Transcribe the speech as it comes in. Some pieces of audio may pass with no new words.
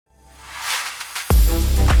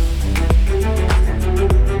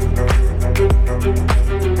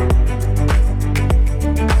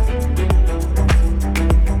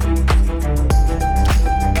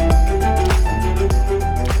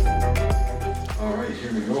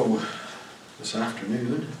So, this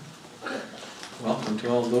afternoon, welcome to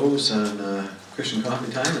all those on Christian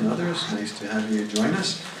Coffee Time and others. Nice to have you join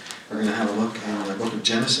us. We're going to have a look in the book of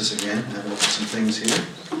Genesis again, have a look at some things here,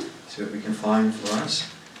 see what we can find for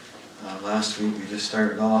us. Last week we just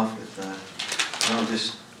started off with,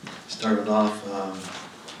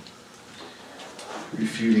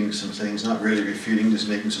 refuting some things, not really refuting, just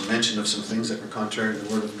making some mention of some things that were contrary to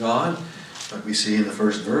the Word of God. But we see in the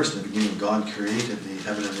first verse, in the beginning God created the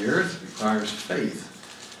heaven and the earth, requires faith.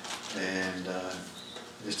 And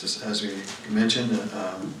just as we mentioned,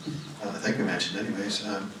 I think we mentioned anyways,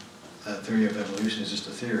 theory of evolution is just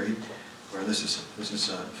a theory, where this is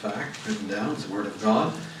a fact written down, it's the Word of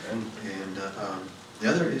God. And the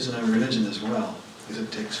other is in a religion as well, because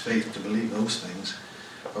it takes faith to believe those things.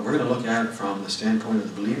 But we're going to look at it from the standpoint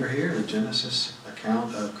of the believer here, the Genesis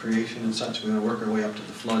account of creation and such. We're going to work our way up to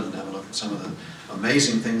the flood and have a look at some of the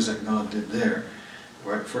amazing things that God did there.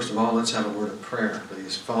 First of all, let's have a word of prayer,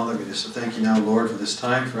 please. Father, we just thank you now, Lord, for this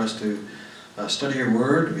time for us to study your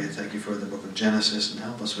word. We thank you for the book of Genesis, and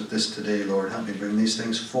help us with this today, Lord. Help me bring these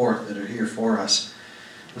things forth that are here for us.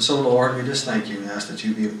 And so, Lord, we just thank you. We ask that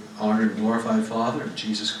you be honored and glorified, Father, in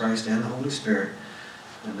Jesus Christ and the Holy Spirit.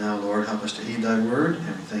 And now, Lord, help us to heed thy word, and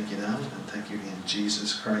we thank you now, and thank you in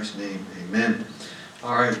Jesus Christ's name. Amen.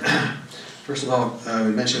 All right. First of all,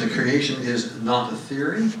 we mentioned that creation is not a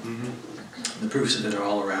theory. The proofs of it are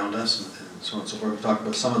all around us, and so on and so forth. We talked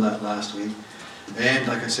about some of that last week. And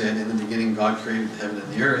like I said, in the beginning, God created the heaven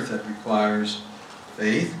and the earth. That requires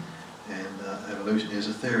faith, and evolution is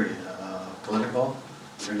a theory, a political,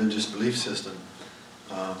 religious belief system.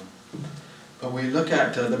 But we look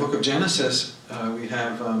at the book of Genesis, we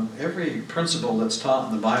have every principle that's taught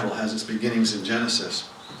in the Bible has its beginnings in Genesis.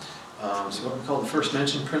 So what we call the first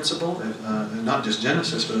mention principle, not just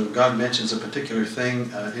Genesis, but if God mentions a particular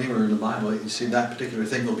thing anywhere in the Bible, you see that particular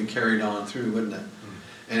thing will be carried on through, wouldn't it?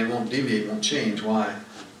 And it won't deviate, won't change. Why?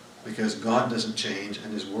 Because God doesn't change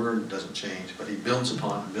and His Word doesn't change, but He builds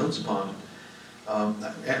upon it, builds upon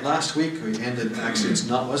it. Last week we ended, actually it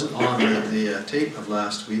wasn't on the tape of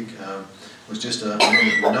last week, it was just a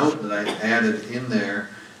note that I added in there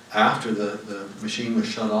after the machine was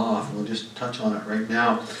shut off, and we'll just touch on it right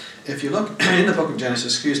now. If you look in the book of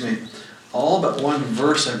Genesis, all but one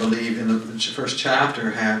verse, I believe, in the first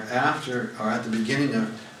chapter have at the beginning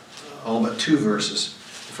of all but two verses.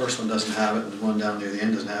 The first one doesn't have it, and the one down near the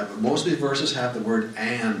end doesn't have it. But most of these verses have the word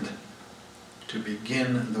 "and" to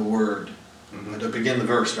begin the word, to begin the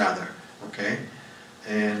verse, rather. Okay?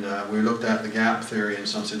 And we looked at the gap theory, and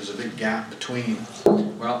some said there's a big gap between.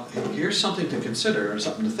 Well, here's something to consider, or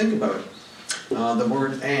something to think about. The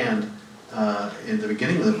word "and" in the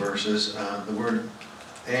beginning of the verses, the word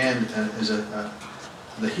 "and" is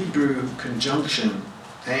the Hebrew conjunction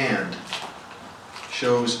 "and"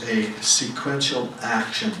 shows a sequential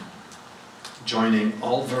action joining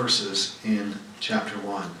all verses in chapter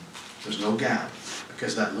 1. There's no gap,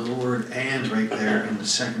 because that little word "and" right there in the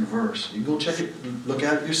second verse. You can go check it, look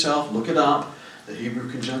at it yourself, look it up. The Hebrew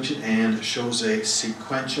conjunction "and" shows a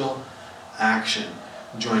sequential action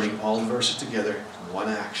joining all the verses together in one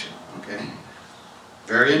action. Okay?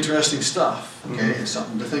 Very interesting stuff. Okay? It's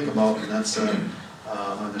something to think about, and that's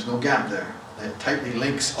there's no gap there. It tightly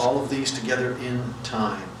links all of these together in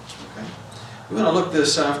time. Okay? We're going to look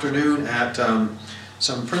this afternoon at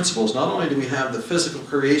some principles. Not only do we have the physical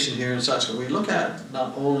creation here and such, but we look at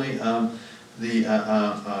not only the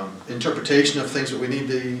interpretation of things, but we need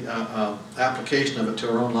the application of it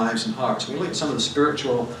to our own lives and hearts. We look at some of the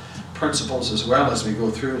spiritual principles as well as we go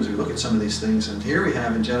through, as we look at some of these things. And here we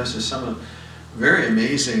have in Genesis some very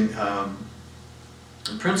amazing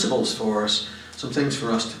principles for us, some things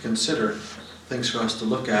for us to consider, things for us to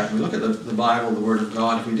look at. When we look at the Bible, the Word of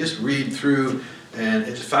God, if we just read through, and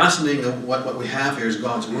it's fascinating that what we have here is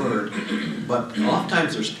God's Word, but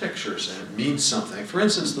oftentimes there's pictures and it means something. For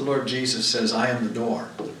instance, the Lord Jesus says, "I am the door."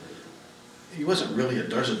 He wasn't really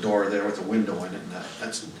there's a door there with a window in it, and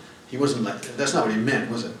that's not what he meant,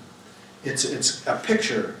 was it? It's a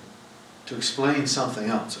picture to explain something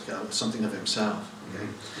else, okay, something of himself. Okay?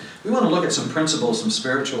 We want to look at some principles, some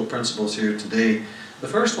spiritual principles here today. The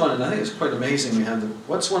first one, and I think it's quite amazing, we have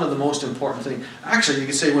what's one of the most important things? Actually, you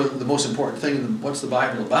could say the most important thing, what's the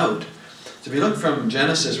Bible about? So if you look from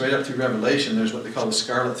Genesis right up through Revelation, there's what they call the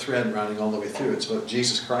scarlet thread running all the way through. It's about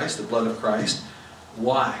Jesus Christ, the blood of Christ.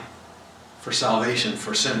 Why? For salvation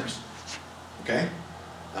for sinners. Okay?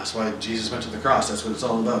 That's why Jesus went to the cross. That's what it's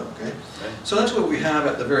all about. Okay? So that's what we have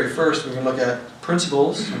at the very first. We're going to look at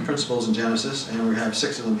principles in Genesis, and we have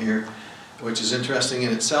 6 of them here, which is interesting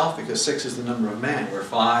in itself because 6 is the number of man, where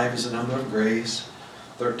 5 is the number of grace,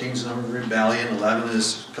 13 is the number of rebellion, 11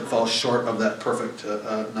 falls short of that perfect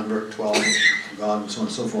number, 12 God, and so on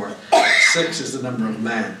and so forth. 6 is the number of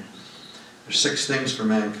man. There's 6 things for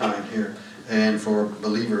mankind here, and for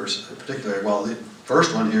believers particularly. Well, the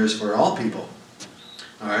first one here is for all people.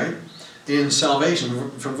 All right? In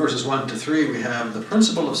salvation, from verses 1 to 3, we have the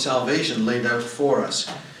principle of salvation laid out for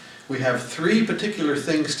us. We have 3 particular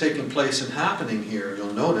things taking place and happening here,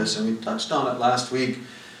 you'll notice, and we touched on it last week.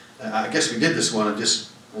 I guess we did this one, and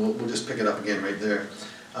we'll just pick it up again right there.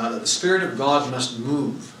 The Spirit of God must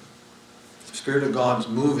move. The Spirit of God is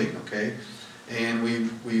moving, okay? And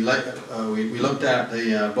we looked at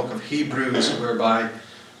the book of Hebrews, whereby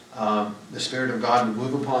the Spirit of God would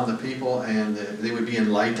move upon the people, and they would be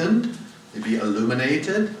enlightened, they'd be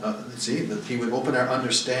illuminated. See, that He would open our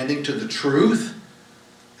understanding to the truth.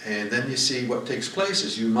 And then you see what takes place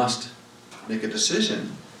is you must make a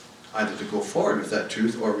decision, either to go forward with that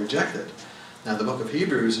truth or reject it. Now the book of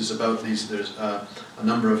Hebrews is about these, there's a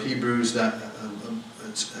number of Hebrews that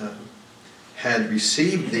had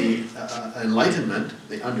received the enlightenment.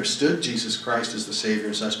 They understood Jesus Christ as the Savior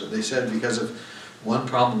and such, but they said because of one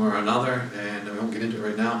problem or another, and we won't get into it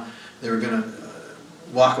right now, they were going to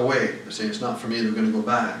walk away. They're saying, it's not for me, they're going to go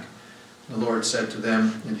back. The Lord said to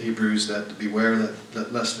them in Hebrews that beware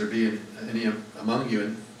that lest there be any among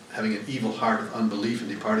you having an evil heart of unbelief and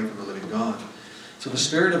departing from the living God. So the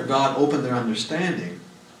Spirit of God opened their understanding,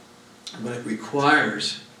 but it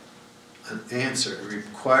requires an answer. It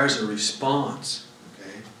requires a response.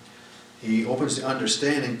 Okay? He opens the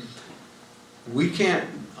understanding. We can't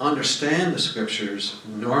understand the Scriptures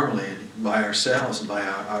normally by ourselves and by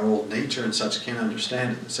our old nature and such. Can't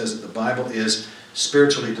understand it. It says that the Bible is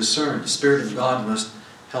spiritually discerned. The Spirit of God must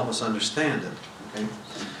help us understand it. Okay?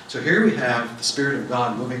 So here we have the Spirit of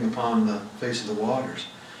God moving upon the face of the waters.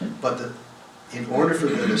 But in order for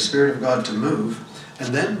the Spirit of God to move,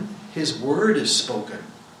 and then His Word is spoken.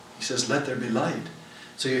 He says, let there be light.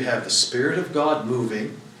 So you have the Spirit of God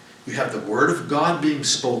moving, you have the Word of God being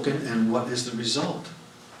spoken, and what is the result?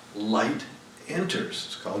 Light enters.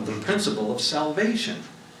 It's called the principle of salvation.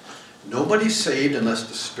 Nobody's saved unless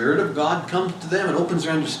the Spirit of God comes to them and opens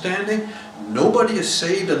their understanding. Nobody is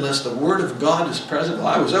saved unless the Word of God is present. Well,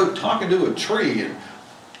 I was out talking to a tree, and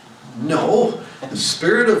no, the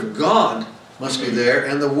Spirit of God must be there,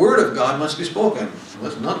 and the Word of God must be spoken.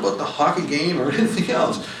 It's not about the hockey game or anything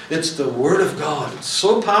else. It's the Word of God. It's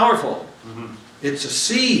so powerful. It's a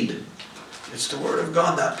seed. It's the Word of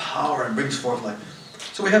God, that power, and brings forth life.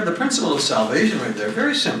 So we have the principle of salvation right there.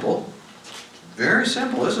 Very simple. Very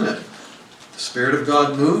simple, isn't it? The Spirit of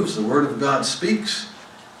God moves, the Word of God speaks,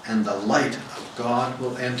 and the light of God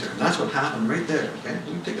will enter. And that's what happened right there. Okay?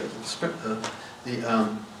 We take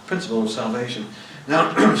the principle of salvation.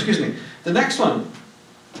 Now, excuse me, the next one,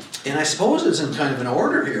 and I suppose it's in kind of an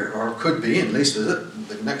order here, or could be, at least the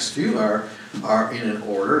next few are in an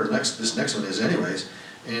order. This next one is anyways,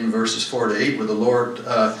 in verses 4 to 8, where the Lord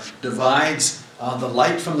divides the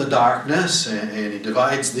light from the darkness, and He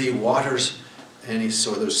divides the waters. And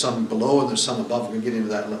so there's some below and there's some above. We'll get into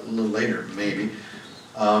that a little later, maybe.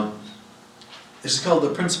 This is called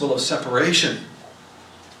the principle of separation.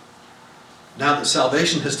 Now that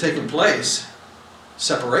salvation has taken place,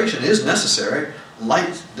 separation is necessary.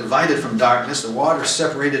 Light divided from darkness, the water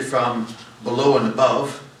separated from below and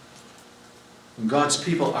above. When God's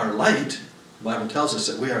people are light, the Bible tells us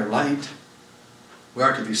that we are light. We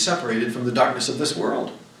are to be separated from the darkness of this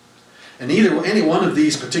world. And any one of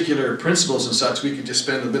these particular principles and such, we could just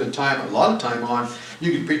spend a bit of time, a lot of time on.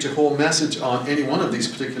 You could preach a whole message on any one of these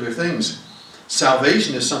particular things.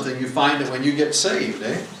 Salvation is something you find that when you get saved,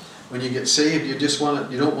 When you get saved, you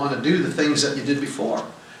don't want to do the things that you did before.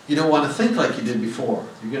 You don't want to think like you did before.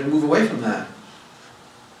 You're going to move away from that.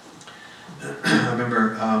 I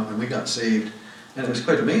remember when we got saved, and it was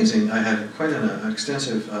quite amazing. I had quite an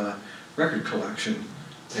extensive record collection.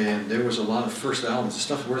 And there was a lot of first albums,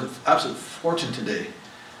 stuff worth absolute fortune today.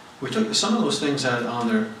 We took some of those things on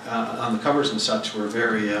the covers and such were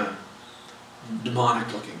very demonic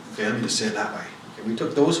looking. Okay, let me just say it that way. Okay, we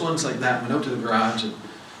took those ones like that, went out to the garage,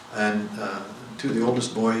 and two of the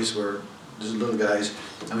oldest boys were just little guys,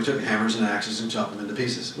 and we took hammers and axes and chopped them into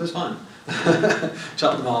pieces. It was fun.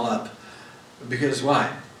 Chopped them all up. Because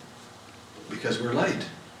why? Because we're light.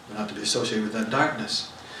 We're not to be associated with that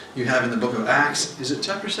darkness. You have in the book of Acts, is it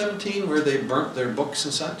chapter 17, where they burnt their books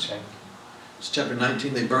and such? It's chapter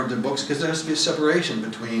 19, they burnt their books, because there has to be a separation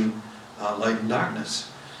between light and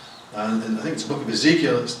darkness. And I think it's the book of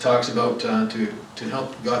Ezekiel that talks about to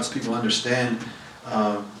help God's people understand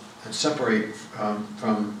and separate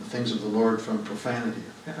from the things of the Lord from profanity.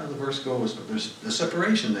 I forget how the verse goes, but there's a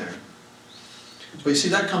separation there. But you see,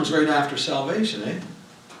 that comes right after salvation, eh?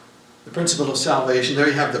 The principle of salvation. There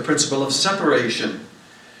you have the principle of separation.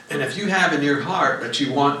 And if you have in your heart that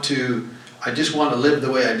you want to, I just want to live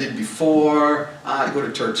the way I did before, I go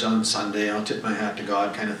to church on Sunday, I'll tip my hat to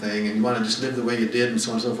God kind of thing, and you want to just live the way you did and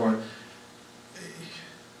so on and so forth,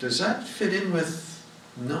 does that fit in with,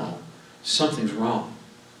 no, something's wrong.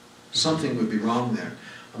 Something would be wrong there.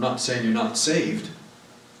 I'm not saying you're not saved,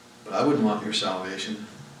 but I wouldn't want your salvation.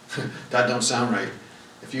 That don't sound right.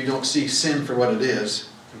 If you don't see sin for what it is,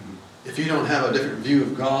 if you don't have a different view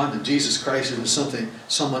of God and Jesus Christ is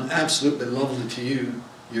someone absolutely lovely to you,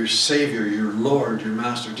 your Savior, your Lord, your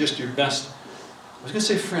Master, just your best, I was going to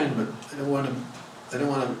say friend, but I don't want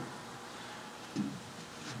to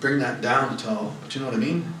bring that down at all, but you know what I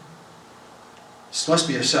mean? This must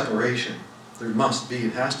be a separation. There must be,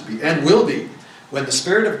 it has to be, and will be. When the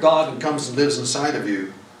Spirit of God comes and lives inside of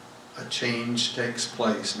you, a change takes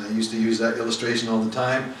place. And I used to use that illustration all the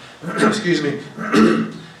time, excuse me,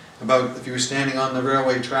 about if you were standing on the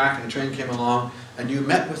railway track and a train came along and you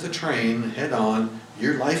met with the train head on,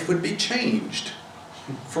 your life would be changed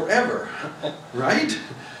forever, right?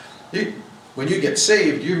 When you get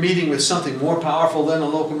saved, you're meeting with something more powerful than a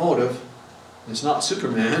locomotive. It's not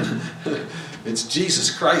Superman. It's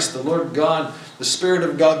Jesus Christ, the Lord God. The Spirit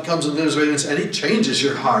of God comes and lives within us, and He changes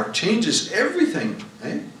your heart, changes everything.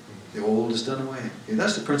 Eh? The old is done away. Okay,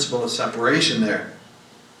 that's the principle of separation there.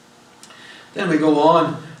 Then we go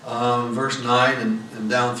on, verse 9 and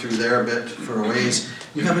down through there a bit for a ways.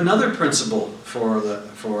 You have another principle for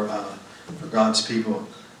God's people.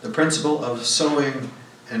 The principle of sowing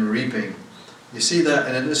and reaping. You see that,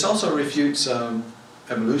 and this also refutes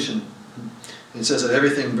evolution. It says that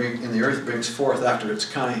everything in the earth brings forth after its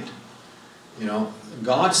kind. You know,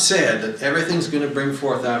 God said that everything's going to bring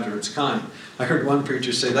forth after its kind. I heard one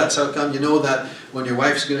preacher say, that's how come you know that when your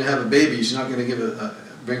wife's going to have a baby, she's not going to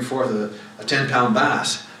bring forth a 10-pound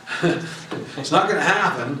bass. It's not going to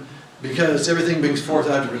happen because everything brings forth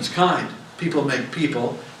after its kind. People make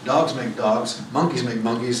people, dogs make dogs, monkeys make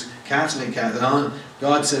monkeys, cats make cats. And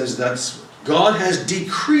God says God has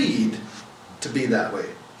decreed to be that way.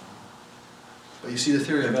 But you see, the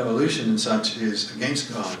theory of evolution and such is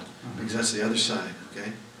against God, because that's the other side,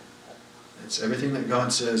 okay? It's everything that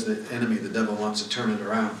God says, the enemy, the devil, wants to turn it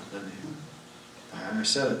around. I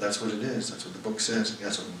said it, that's what it is. That's what the book says.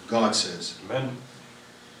 That's what God says. Amen.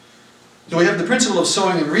 So we have the principle of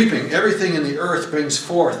sowing and reaping. Everything in the earth brings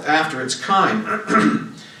forth after its kind.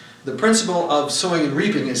 The principle of sowing and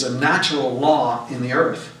reaping is a natural law in the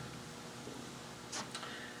earth.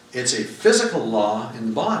 It's a physical law in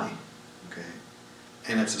the body.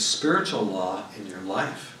 And it's a spiritual law in your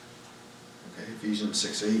life. Okay, Ephesians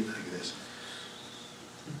 6:8, I think it is.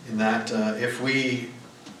 In that if we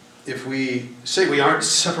say we aren't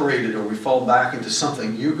separated or we fall back into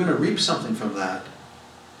something, you're going to reap something from that.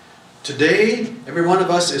 Today, every one of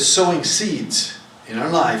us is sowing seeds in our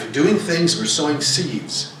life. Doing things, we're sowing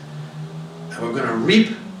seeds. And we're going to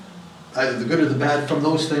reap either the good or the bad from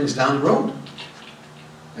those things down the road.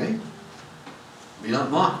 Okay? Be not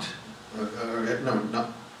mocked.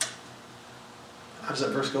 No. How does that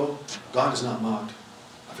verse go? God is not mocked.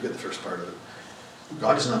 I forget the first part of it.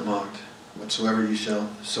 God is not mocked. Whatsoever ye shall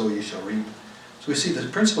sow, ye shall reap. So we see the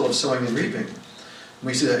principle of sowing and reaping.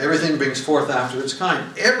 We see that everything brings forth after its kind.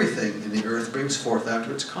 Everything in the earth brings forth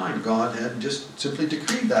after its kind. God had just simply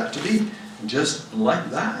decreed that to be just like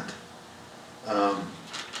that.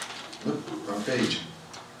 Wrong page.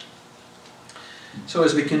 So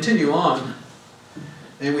as we continue on,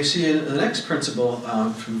 and we see in the next principle,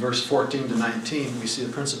 from verse 14 to 19, we see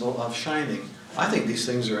the principle of shining. I think these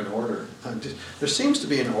things are in order. There seems to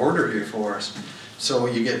be an order here for us. So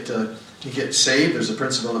you get saved, there's a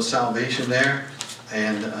principle of salvation there,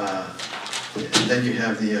 and then you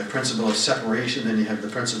have the principle of separation, then you have the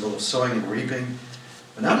principle of sowing and reaping.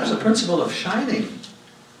 But now there's a principle of shining.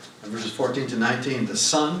 In verses 14 to 19, the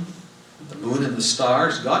sun, the moon, and the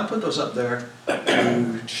stars, God put those up there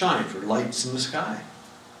to shine, for lights in the sky.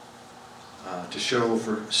 To show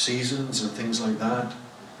for seasons and things like that.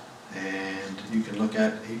 And you can look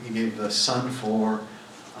at, he gave the sun for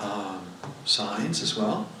signs as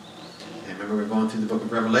well. And remember, we're going through the book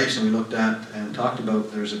of Revelation, we looked at and talked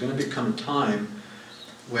about there's going to become a time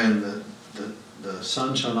when the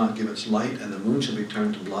sun shall not give its light, and the moon shall be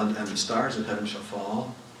turned to blood, and the stars of heaven shall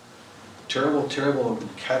fall. Terrible, terrible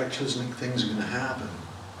cataclysmic things are going to happen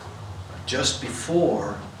just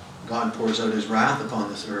before God pours out His wrath upon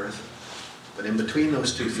this earth. But in between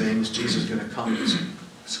those two things, Jesus is going to come to the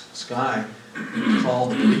sky and call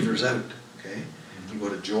the believers out. Okay? You go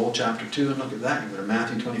to Joel chapter 2 and look at that. You go to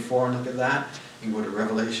Matthew 24 and look at that. You can go to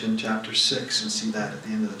Revelation chapter 6 and see that at the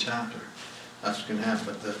end of the chapter. That's what's going to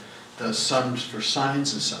happen. But the sun's for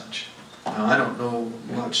signs and such. Now, I don't know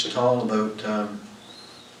much at all about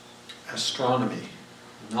astronomy,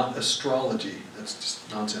 not astrology. That's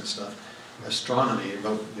just nonsense stuff. Astronomy,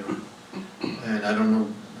 about, and I don't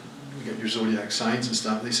know, you get your zodiac signs and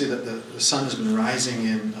stuff. They say that the sun has been rising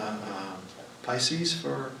in Pisces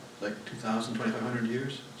for like 2,000, 2,500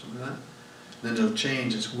 years, something like that. And then it'll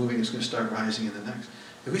change, it's moving, it's going to start rising in the next.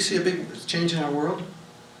 If we see a big change in our world,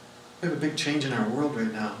 we have a big change in our world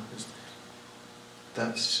right now.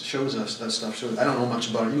 That shows us, that stuff shows, I don't know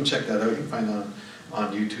much about it. You can check that out, you can find it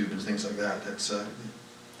on YouTube and things like that. That's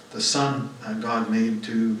the sun God made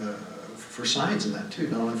for signs in that too,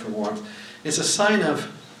 not only for warmth. It's a sign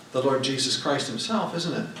of the Lord Jesus Christ himself,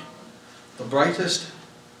 isn't it? The brightest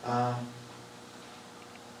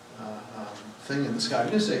thing in the sky. I'm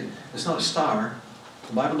going to say it's not a star.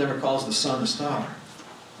 The Bible never calls the sun a star.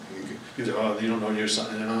 You say, oh, you don't know your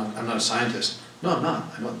sun. I'm not a scientist. No, I'm not.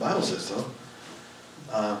 I know what the Bible says, though.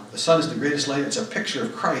 The sun is the greatest light. It's a picture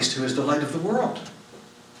of Christ, who is the light of the world.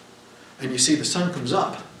 And you see the sun comes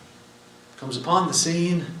up, comes upon the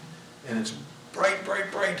scene, and it's bright,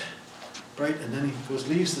 bright, bright, bright, and then he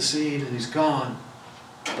leaves the scene and he's gone.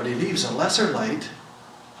 But he leaves a lesser light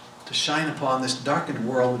to shine upon this darkened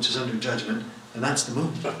world which is under judgment, and that's the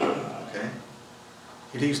moon. Okay?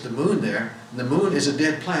 He leaves the moon there, and the moon is a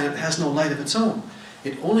dead planet, it has no light of its own.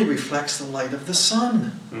 It only reflects the light of the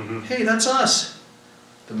sun. Mm-hmm. Hey, that's us.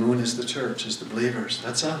 The moon is the church, is the believers.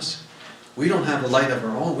 That's us. We don't have the light of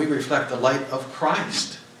our own, we reflect the light of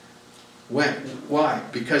Christ. When? Why?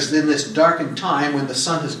 Because in this darkened time, when the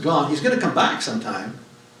sun has gone, he's going to come back sometime.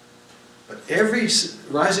 But every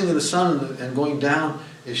rising of the sun and going down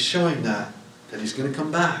is showing that he's going to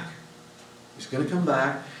come back. He's going to come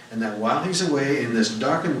back, and that while he's away in this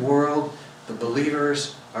darkened world, the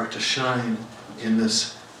believers are to shine in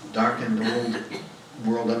this darkened old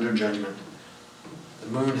world under judgment. The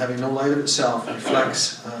moon, having no light of itself,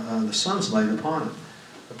 reflects the sun's light upon it.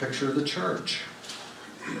 A picture of the church.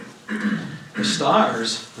 The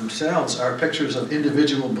stars themselves are pictures of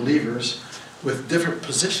individual believers with different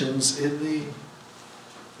positions in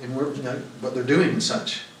what they're doing and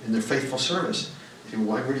such, in their faithful service.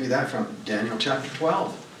 Where do you get that from? Daniel chapter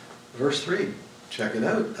 12, verse 3. Check it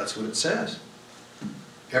out. That's what it says.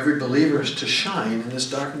 Every believer is to shine in this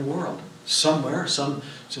darkened world. Somewhere, some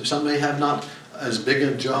may have not as big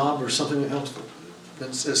a job or something else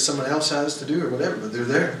as someone else has to do or whatever, but they're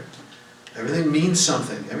there. Everything means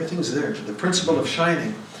something. Everything's there. The principle of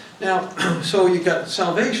shining. Now, so you got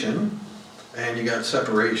salvation, and you got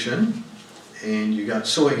separation, and you got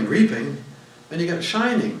sowing and reaping, and you got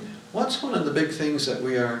shining. What's one of the big things that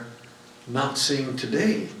we are not seeing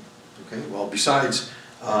today? Okay, well, besides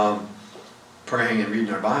praying and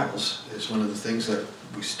reading our Bibles, is one of the things that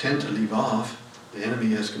we tend to leave off. The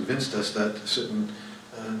enemy has convinced us that sitting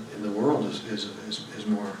in the world is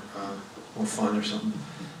more fun or something.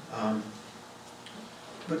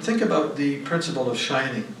 But think about the principle of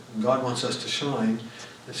shining. God wants us to shine.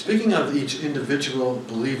 And speaking of each individual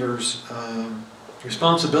believer's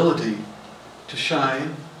responsibility to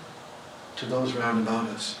shine to those round about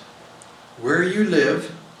us. Where you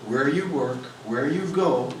live, where you work, where you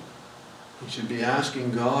go, you should be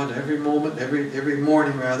asking God every moment, every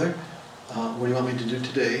morning rather, what do you want me to do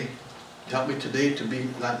today? Help me today to be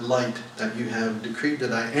that light that you have decreed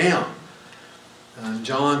that I am.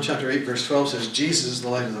 John chapter 8 verse 12 says, Jesus is the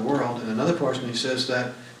light of the world. In another portion he says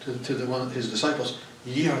that to his disciples,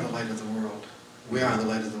 ye are the light of the world. We are the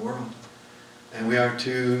light of the world. And we are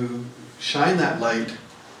to shine that light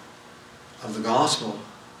of the gospel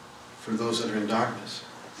for those that are in darkness.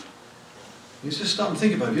 You just stop and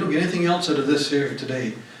think about it. You don't get anything else out of this here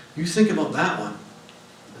today. You think about that one.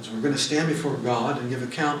 And so we're going to stand before God and give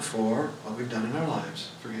account for what we've done in our lives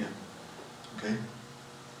for Him. Okay?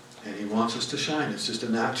 And He wants us to shine. It's just a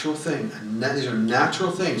natural thing. These are natural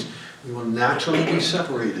things. We will naturally be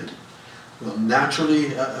separated. We'll naturally,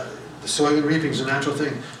 the sowing and reaping is a natural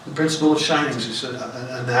thing. The principle of shining is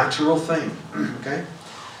a natural thing. Okay?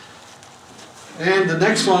 And the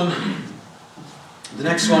next one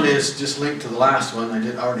is just linked to the last one.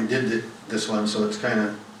 I already did this one, so it's kind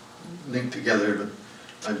of linked together, but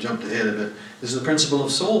I've jumped ahead a bit. This is the principle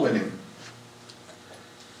of soul winning.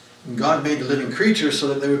 God made the living creatures so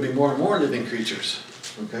that there would be more and more living creatures.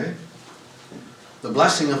 Okay? The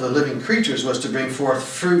blessing of the living creatures was to bring forth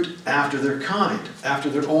fruit after their kind, after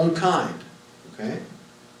their own kind. Okay?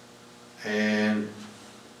 And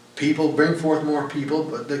people bring forth more people,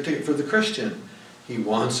 but for the Christian, He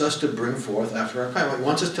wants us to bring forth after our kind. He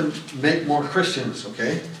wants us to make more Christians,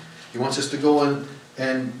 okay? He wants us to go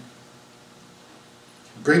and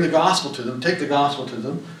bring the gospel to them, take the gospel to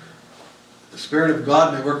them. The Spirit of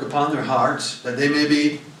God may work upon their hearts, that they may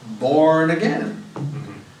be born again.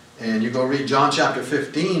 And you go read John chapter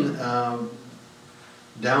 15,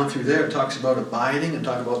 down through there, it talks about abiding and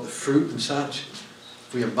talk about the fruit and such.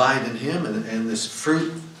 If we abide in Him, and this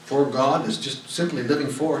fruit for God is just simply living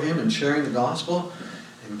for Him and sharing the gospel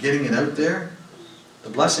and getting it out there. The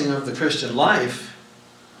blessing of the Christian life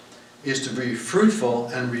is to be fruitful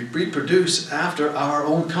and reproduce after our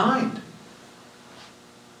own kind.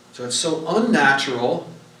 So it's so unnatural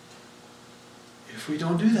if we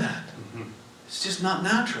don't do that. It's just not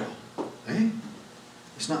natural. Eh?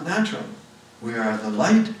 It's not natural. We are the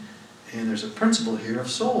light, and there's a principle here of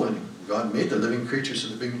soul winning. God made the living creatures so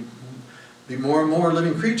that we be more and more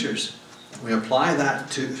living creatures. We apply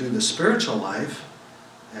that to the spiritual life,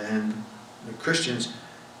 and the Christians,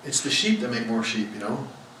 it's the sheep that make more sheep, you know.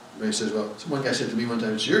 Everybody says, well, one guy said to me one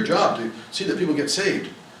time, it's your job to see that people get saved.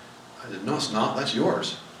 I said, no, it's not. That's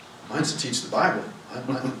yours. Mine's to teach the Bible.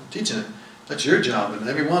 I'm teaching it. That's your job. And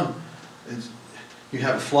everyone, you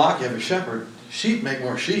have a flock, you have a shepherd. Sheep make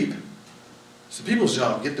more sheep. It's the people's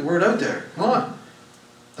job. Get the word out there. Come on.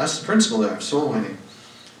 That's the principle there, soul winning.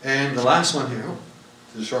 And the last one here,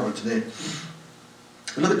 this is a short one today.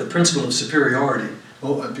 Look at the principle of superiority.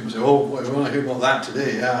 Oh, people say, oh, boy, we want to hear about that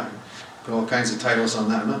today. Yeah, put all kinds of titles on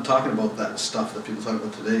that. I'm not talking about that stuff that people talk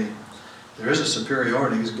about today. There is a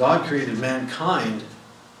superiority because God created mankind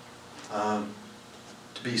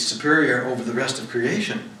to be superior over the rest of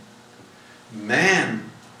creation.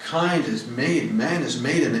 Mankind is made, man is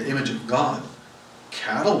made in the image of God.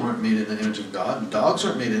 Cattle weren't made in the image of God. Dogs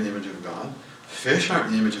weren't made in the image of God. Fish aren't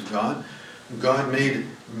in the image of God. God made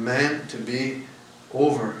man to be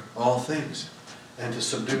over all things and to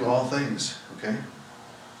subdue all things. Okay?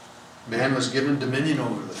 Man was given dominion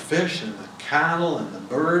over the fish and the cattle and the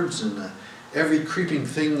birds and every creeping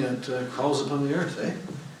thing that crawls upon the earth. Eh?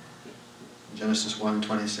 Genesis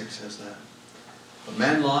 1:26 says that. But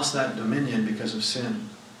man lost that dominion because of sin.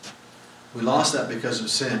 We lost that because of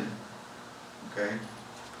sin. Okay?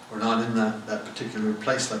 We're not in that particular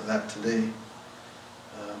place like that today.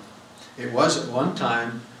 It was at one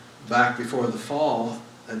time, back before the fall,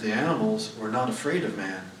 that the animals were not afraid of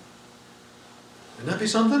man. Wouldn't that be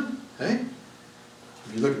something? Hey?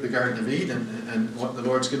 If you look at the Garden of Eden and what the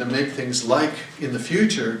Lord's going to make things like in the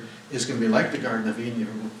future is going to be like the Garden of Eden.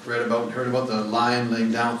 You've read about and heard about the lion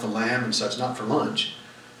laying down with the lamb and such, not for lunch.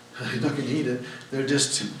 You're not going to eat it. They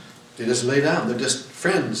just lay down. They're just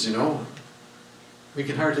friends, you know. We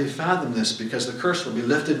can hardly fathom this because the curse will be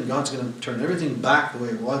lifted and God's going to turn everything back the way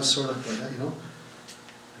it was, sort of like that, you know.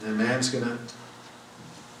 And then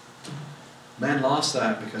man lost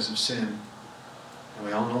that because of sin. And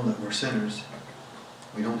we all know that we're sinners.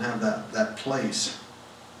 We don't have that place.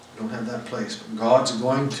 We don't have that place. But God's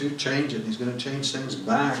going to change it. He's going to change things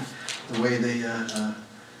back the way they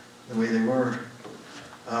were.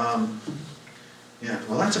 Yeah,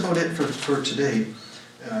 well, that's about it for today.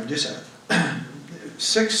 Just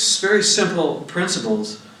 6 very simple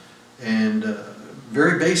principles and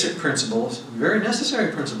very basic principles, very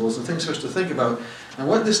necessary principles and things for us to think about. And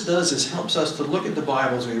what this does is helps us to look at the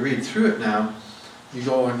Bible as we read through it now. You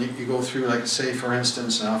go and you go through, like, say, for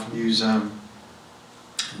instance, I often use Noah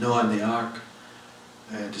and the Ark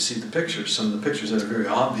to see the pictures, some of the pictures that are very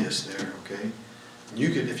obvious there, okay? And you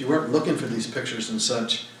could, if you weren't looking for these pictures and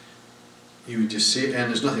such, you would just see it, and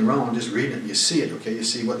there's nothing wrong with just reading it. You see it, okay? You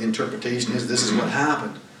see what the interpretation is. This is what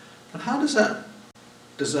happened. But how does that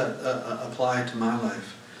apply to my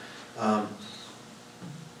life?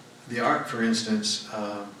 The Ark, for instance,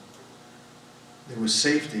 there was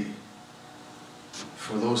safety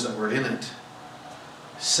for those that were in it,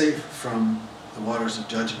 safe from the waters of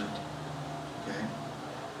judgment. Okay?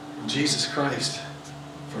 Jesus Christ,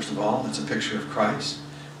 first of all, it's a picture of Christ.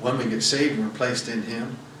 When we get saved, we're placed in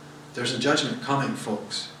Him. There's a judgment coming,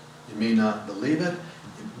 folks. You may not believe it.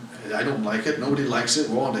 I don't like it. Nobody likes it.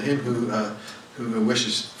 Woe unto him who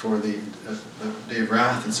wishes for the day of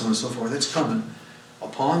wrath and so on and so forth. It's coming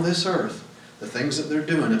upon this earth. The things that they're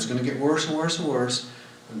doing, it's going to get worse and worse and worse.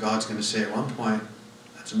 And God's going to say at one point,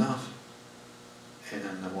 that's enough.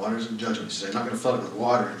 And the waters of judgment, He says, I'm not going to fill it with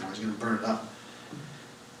water anymore. He's going to burn it up.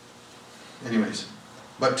 Anyways,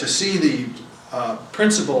 but to see the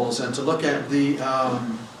principles and to look at the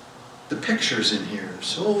pictures in here. There's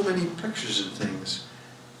so many pictures and things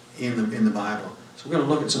in the Bible. So we're going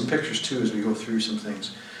to look at some pictures too as we go through some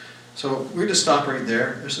things. So we're going to stop right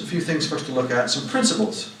there. There's a few things for us to look at. Some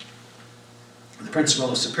principles. The principle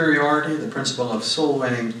of superiority, the principle of soul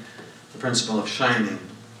winning, the principle of shining,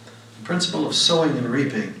 the principle of sowing and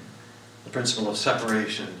reaping, principle of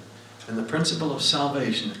separation, and the principle of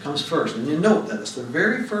salvation. It comes first. And you note that it's the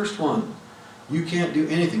very first one. You can't do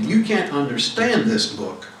anything. You can't understand this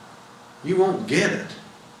book. You won't get it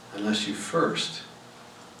unless you first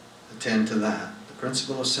attend to that. The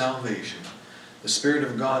principle of salvation. The Spirit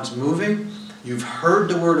of God's moving. You've heard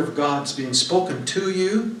the Word of God's being spoken to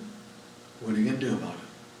you. What are you going to do about it?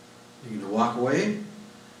 You're going to walk away,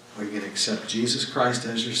 or you're going to accept Jesus Christ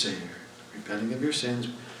as your Savior. Repenting of your sins,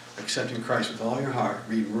 accepting Christ with all your heart.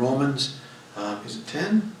 Read Romans, is it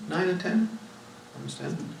 10? 9 and 10? Romans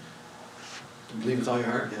 10? Believe with all your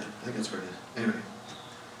heart? Yeah, I think that's where it is. Anyway,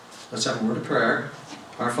 let's have a word of prayer.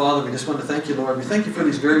 Our Father, we just want to thank you, Lord. We thank you for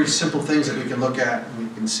these very simple things that we can look at and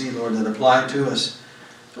we can see, Lord, that apply to us.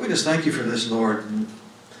 So we just thank you for this, Lord. And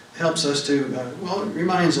it helps us to, it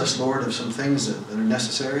reminds us, Lord, of some things that are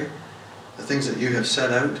necessary, the things that you have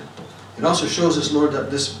set out. It also shows us, Lord,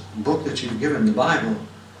 that this book that you've given, the Bible,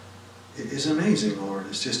 is amazing, Lord.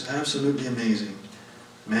 It's just absolutely amazing.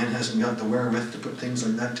 Man hasn't got the wherewith to put things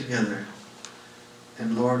like that together.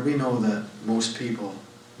 And Lord, we know that most people,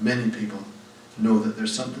 many people, know that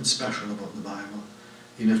there's something special about the Bible.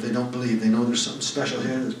 Even if they don't believe, they know there's something special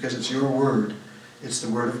here because it's your word. It's the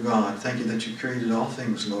Word of God. Thank you that you created all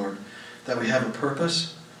things, Lord. That we have a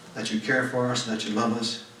purpose, that you care for us, that you love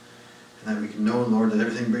us, and that we can know, Lord, that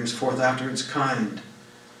everything brings forth after its kind.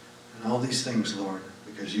 And all these things, Lord,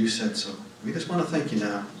 because you said so. We just want to thank you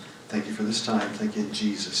now. Thank you for this time. Thank you in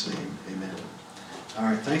Jesus' name. Amen. All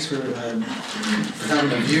right, thanks for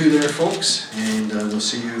having a view there, folks, and we'll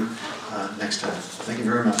see you next time. Thank you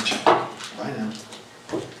very much. Bye now.